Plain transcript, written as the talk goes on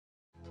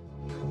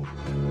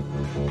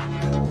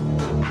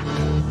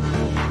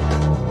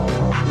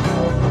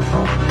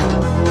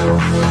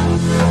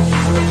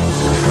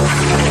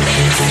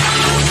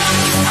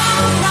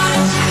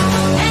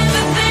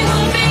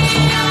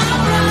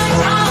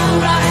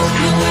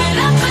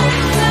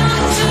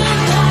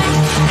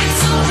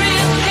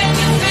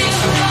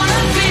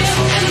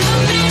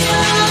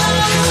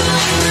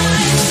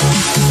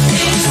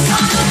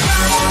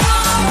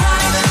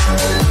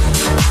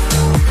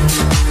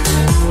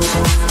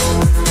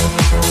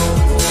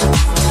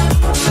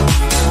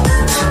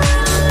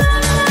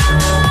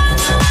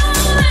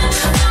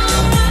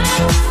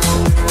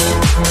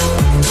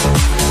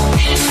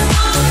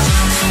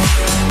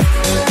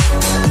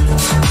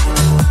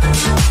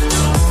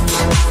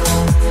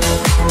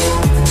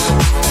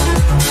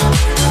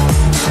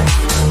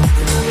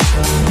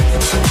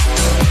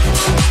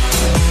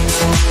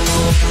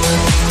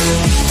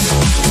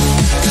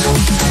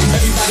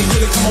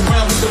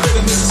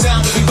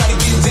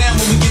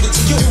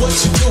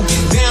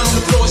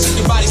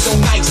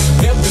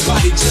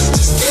Everybody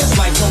just dance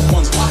like no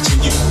one's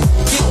watching you.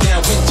 Get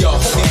down with your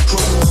whole damn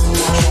crew.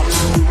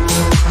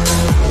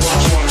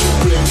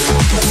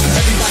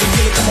 Everybody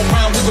feel it, come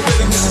around with the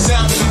rhythm, this is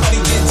sound. Everybody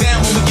get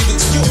down when we give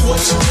it to you. Do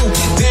what you do,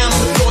 get down on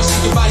the floor,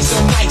 shake your body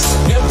so nice.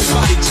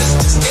 Everybody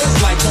just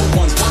dance like no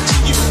one's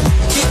watching you.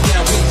 Get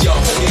down with your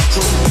whole damn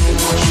crew.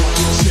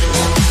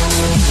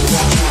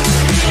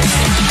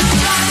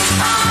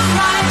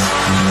 Alright,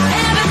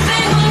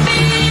 everything will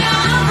be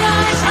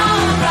alright,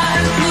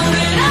 alright.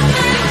 Moving up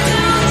and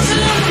down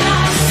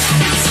tonight.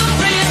 It's so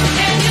real,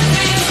 can you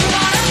feel what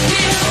I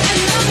feel in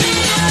the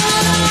middle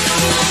of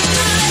the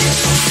night?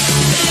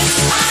 It's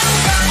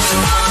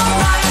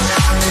alright,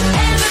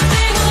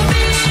 everything will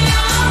be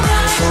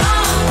alright,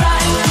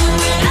 alright.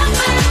 Moving up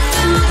and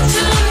down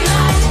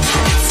tonight.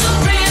 It's so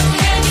real,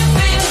 can you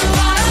feel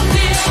what I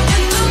feel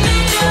in the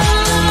middle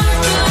of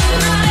the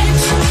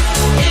night?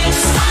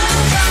 It's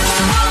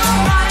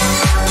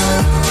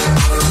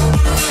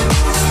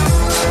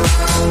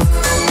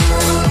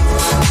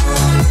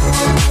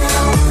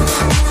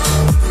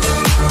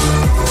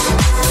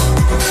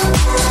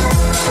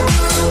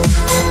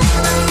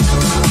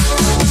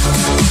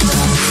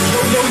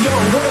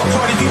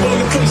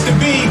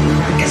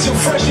it's your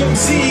fresh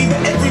MC, the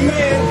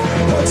everyman.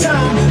 One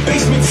time,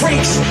 basement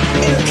freaks,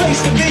 in a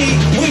place to be.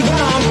 We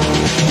rhyme,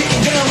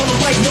 getting down on the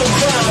mic, no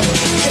crime.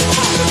 Hip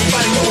hop,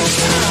 everybody know it's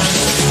time.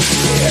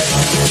 Yeah.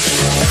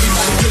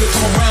 Everybody feel it,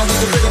 come around with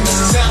the rhythm, this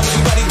is sound.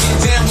 Everybody get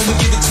down.